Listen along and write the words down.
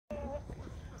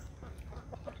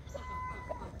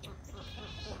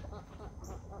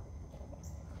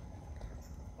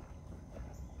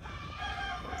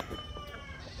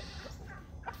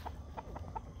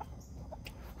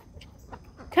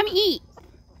eat.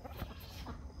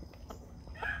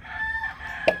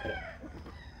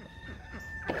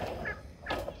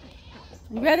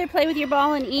 You'd rather play with your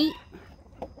ball and eat?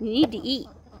 You need to eat.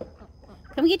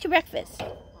 Come get your breakfast.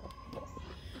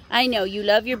 I know you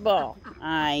love your ball.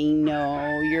 I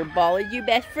know your ball is your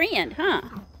best friend, huh?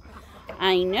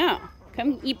 I know.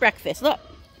 Come eat breakfast. Look,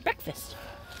 breakfast.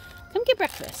 Come get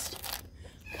breakfast.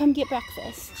 Come get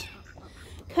breakfast.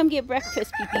 Come get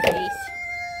breakfast, pee-pee face.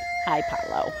 Hi,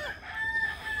 Paulo.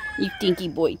 You tinky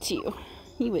boy, too.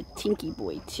 You a tinky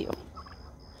boy, too.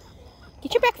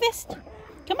 Get your breakfast.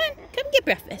 Come on. Come get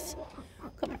breakfast.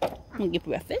 Come on. Come get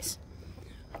breakfast.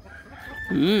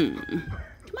 Come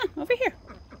on, over here.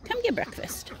 Come get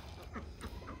breakfast.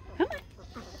 Come on.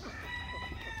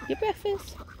 Get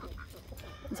breakfast.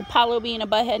 Is Apollo being a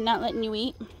butthead not letting you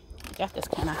eat? I got this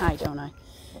kind of high, don't I?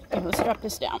 Okay, let's drop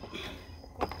this down.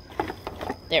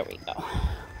 There we go.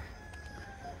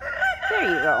 There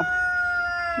you go.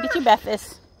 Get your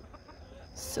breakfast.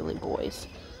 Silly boys.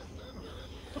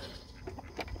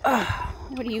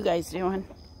 What are you guys doing?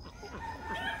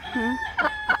 Hey,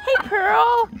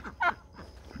 Pearl.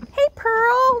 Hey,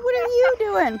 Pearl. What are you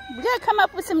doing? We gotta come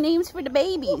up with some names for the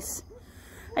babies.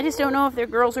 I just don't know if they're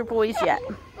girls or boys yet.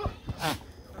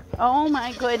 Oh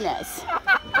my goodness.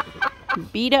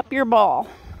 Beat up your ball.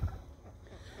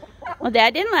 Well,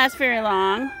 that didn't last very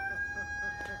long.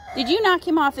 Did you knock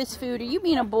him off his food? Are you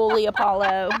being a bully,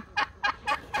 Apollo?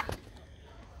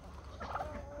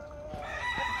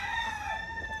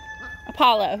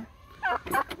 Apollo.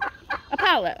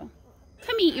 Apollo.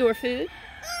 Come eat your food.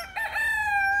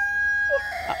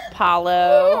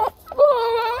 Apollo.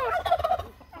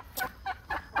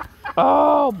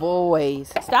 Oh,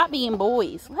 boys. Stop being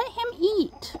boys. Let him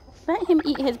eat. Let him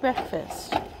eat his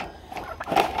breakfast.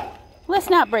 Let's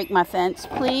not break my fence,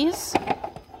 please.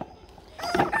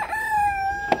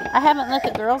 I haven't let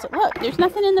the girls... Look, there's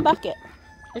nothing in the bucket.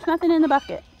 There's nothing in the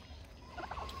bucket.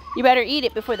 You better eat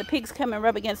it before the pigs come and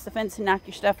rub against the fence and knock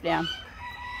your stuff down.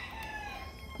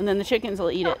 And then the chickens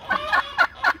will eat it.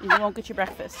 And you won't get your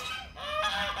breakfast.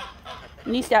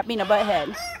 You need to stop being a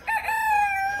butthead.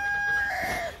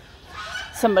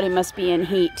 Somebody must be in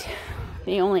heat.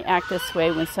 They only act this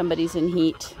way when somebody's in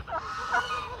heat.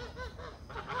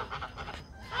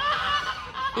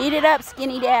 Eat it up,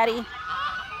 skinny daddy.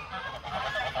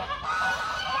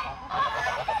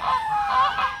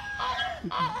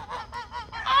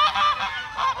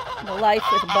 The life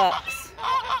with bucks.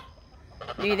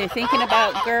 They're either thinking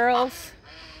about girls,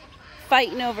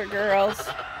 fighting over girls,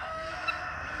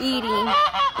 eating,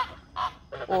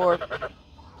 or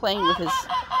playing with his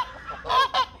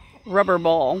rubber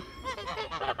ball.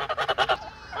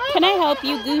 Can I help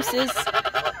you, gooses?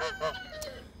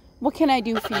 What can I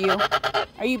do for you?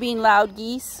 Are you being loud,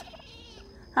 geese?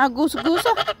 Huh, goose?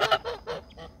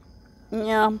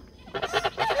 Yeah.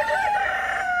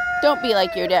 Don't be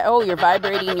like your dad. Oh, you're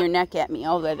vibrating your neck at me.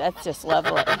 Oh, that's just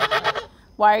lovely.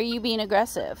 Why are you being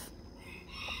aggressive?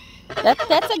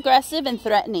 That's aggressive and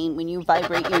threatening when you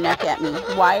vibrate your neck at me.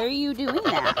 Why are you doing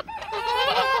that?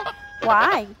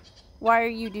 Why? Why are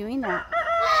you doing that?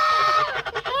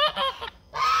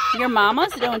 Your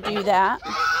mamas don't do that.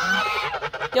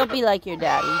 Don't be like your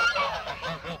daddy.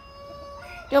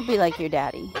 Don't be like your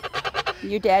daddy.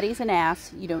 Your daddy's an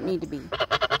ass. You don't need to be.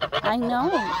 I know.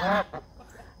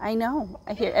 I know.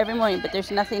 I hear it every morning, but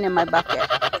there's nothing in my bucket.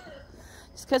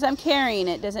 Just because I'm carrying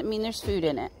it doesn't mean there's food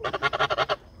in it.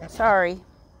 Sorry.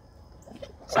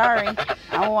 Sorry. I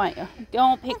don't want you.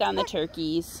 Don't pick on the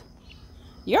turkeys.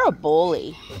 You're a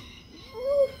bully.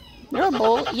 You're a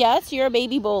bully. Yes, you're a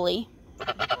baby bully.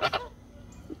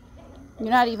 You're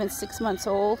not even 6 months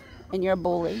old, and you're a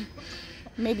bully.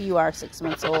 Maybe you are 6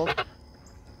 months old.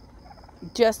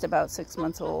 Just about 6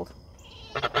 months old.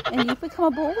 And you've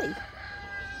become a bully.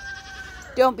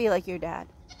 Don't be like your dad.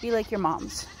 Be like your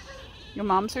moms. Your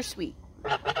moms are sweet.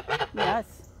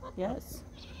 Yes. Yes.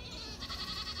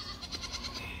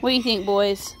 What do you think,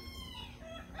 boys?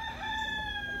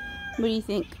 What do you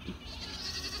think?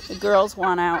 The girls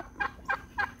want out.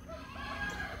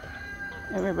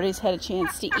 Everybody's had a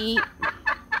chance to eat.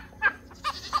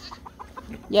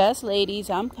 Yes, ladies,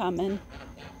 I'm coming.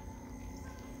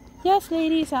 Yes,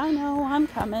 ladies, I know I'm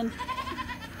coming.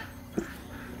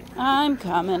 I'm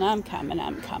coming, I'm coming,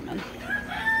 I'm coming.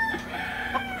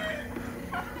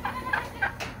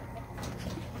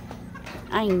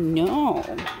 I know.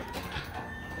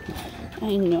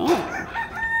 I know.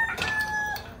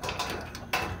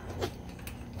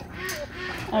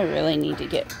 I really need to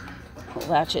get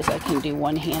latches I can do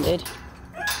one-handed.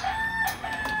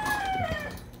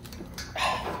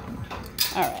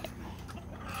 All right.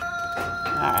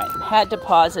 All right. Had to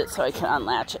pause it so I can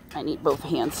unlatch it. I need both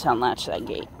hands to unlatch that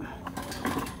gate.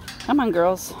 Come on,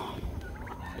 girls.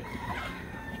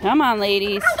 Come on,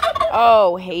 ladies.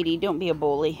 Oh, Haiti, don't be a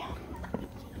bully.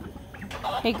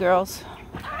 Hey, girls.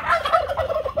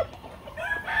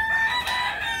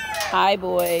 Hi,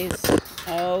 boys.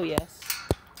 Oh, yes.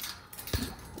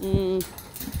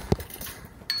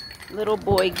 Little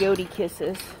boy goatee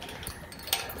kisses.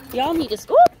 Y'all need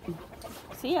to... Oop!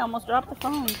 See, I almost dropped the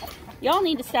phone. Y'all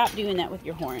need to stop doing that with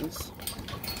your horns.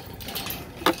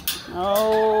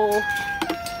 Oh,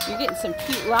 you're getting some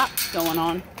cute locks going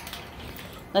on.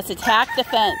 Let's attack the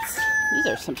fence. These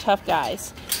are some tough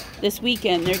guys. This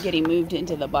weekend, they're getting moved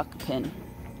into the buck pen.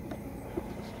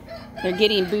 They're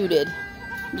getting booted.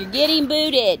 You're getting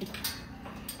booted.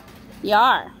 You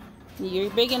are. You're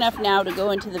big enough now to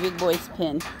go into the big boy's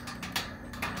pen.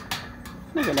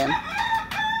 Look at him.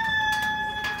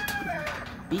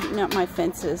 Beating up my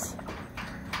fences.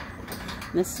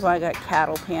 And this is why I got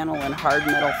cattle panel and hard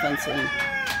metal fencing.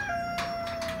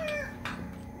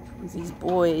 These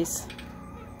boys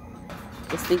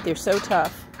just think they're so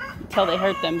tough until they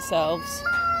hurt themselves.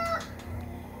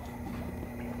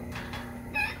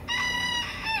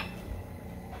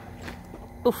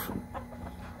 Oof.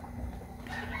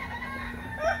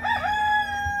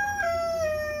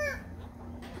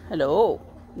 Hello,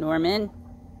 Norman.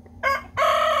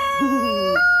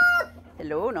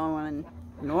 Hello, Norman.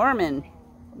 Norman.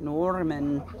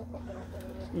 Norman.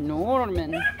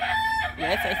 Norman.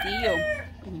 Yes, I see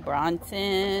you.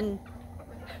 Bronson.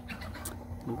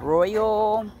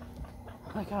 Royal.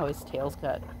 Look how his tail's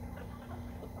got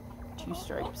 2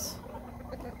 stripes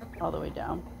all the way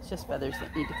down. It's just feathers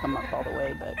that need to come up all the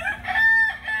way, but...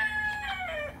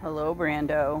 Hello,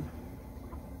 Brando.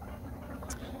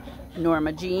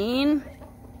 Norma Jean.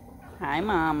 Hi,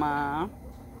 Mama.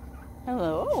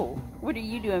 Hello. What are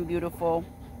you doing, beautiful?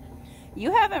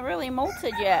 You haven't really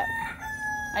molted yet.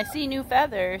 I see new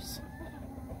feathers.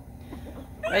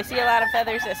 But I see a lot of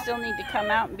feathers that still need to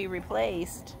come out and be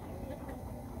replaced.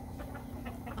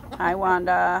 Hi,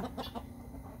 Wanda.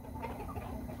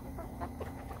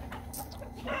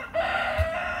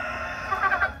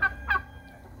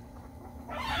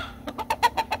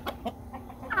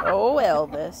 Oh,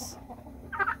 Elvis.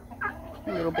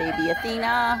 Little baby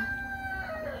Athena.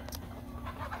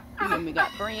 And then we got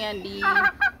Brandy.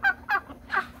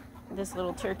 This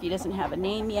little turkey doesn't have a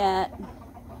name yet.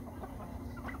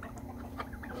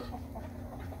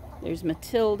 There's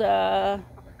Matilda.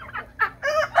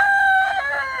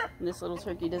 And this little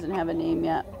turkey doesn't have a name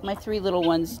yet. My 3 little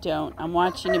ones don't. I'm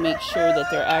watching to make sure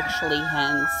that they're actually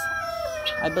hens.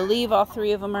 I believe all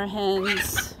 3 of them are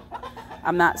hens.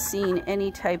 I'm not seeing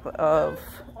any type of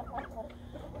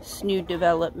snood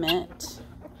development.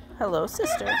 Hello,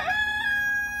 sister.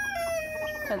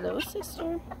 Hello,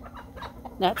 sister.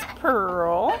 That's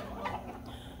Pearl.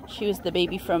 She was the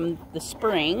baby from the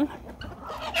spring.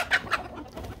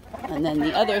 And then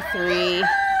the other 3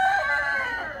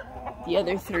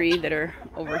 that are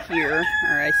over here,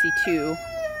 or I see 2.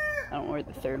 I don't know where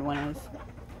the 3rd one is.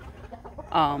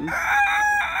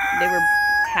 They were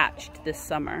hatched this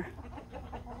summer.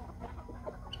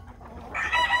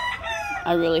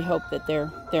 I really hope that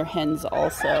they're hens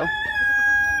also.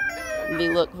 They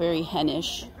look very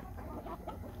hennish.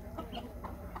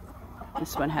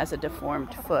 This one has a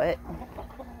deformed foot.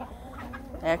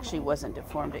 It actually wasn't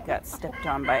deformed. It got stepped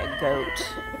on by a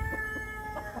goat.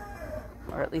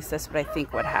 Or at least that's what I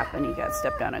think what happened. He got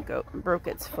stepped on a goat and broke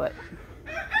its foot.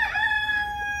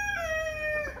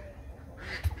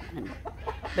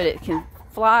 But it can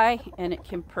fly and it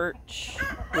can perch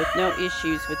with no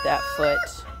issues with that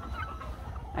foot.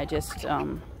 I just,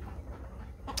 yeah.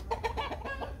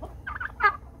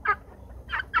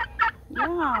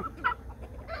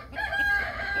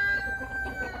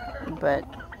 But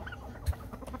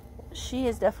she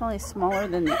is definitely smaller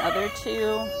than the other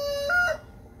 2.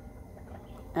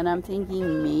 And I'm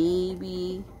thinking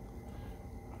maybe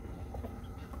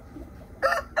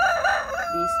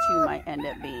these 2 might end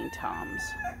up being Toms.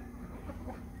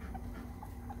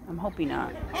 I'm hoping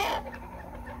not.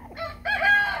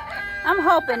 I'm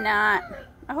hoping not.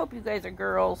 I hope you guys are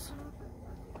girls.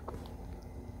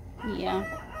 Yeah.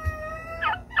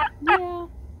 Yeah.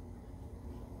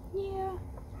 Yeah.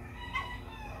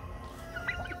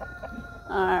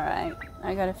 Alright.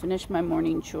 I gotta finish my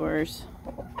morning chores.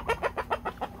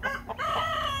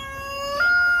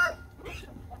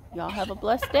 Y'all have a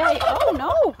blessed day. Oh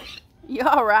no! You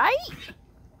alright?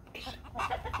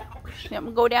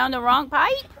 Didn't go down the wrong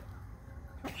pipe?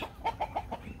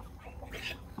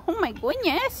 Oh my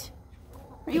goodness.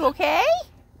 Are you okay?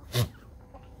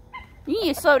 You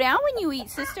need to slow down when you eat,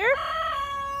 sister.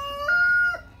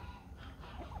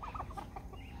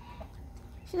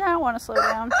 She's like, I don't want to slow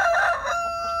down.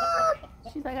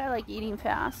 She's like, I like eating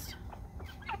fast.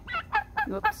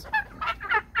 Whoops.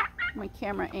 My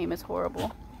camera aim is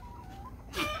horrible.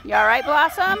 You alright,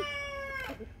 Blossom?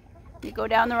 You go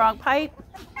down the wrong pipe.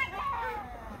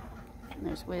 And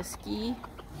there's Whiskey.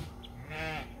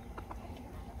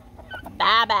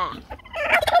 Baba.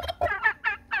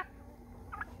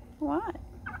 What?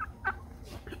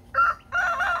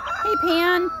 Hey,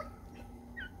 Pan.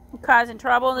 You causing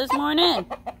trouble this morning?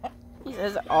 He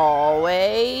says,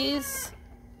 always.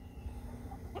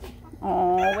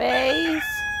 Always.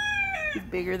 He's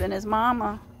bigger than his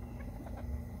mama.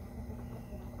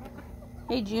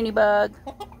 Hey, Junie Bug.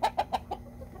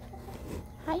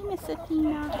 Hi, Miss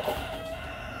Athena.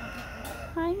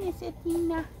 Hi, Miss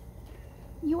Athena.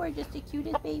 You are just the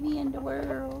cutest baby in the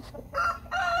world.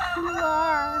 You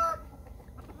are.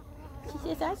 She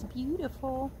says, that's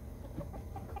beautiful.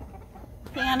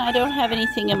 Pan, I don't have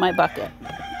anything in my bucket.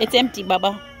 It's empty,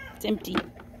 Bubba. It's empty.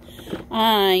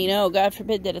 I know. God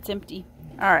forbid that it's empty.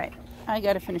 All right. I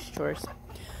got to finish chores.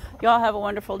 Y'all have a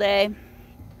wonderful day.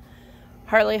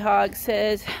 Harley Hog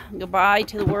says goodbye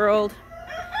to the world.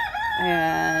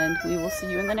 And we will see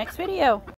you in the next video.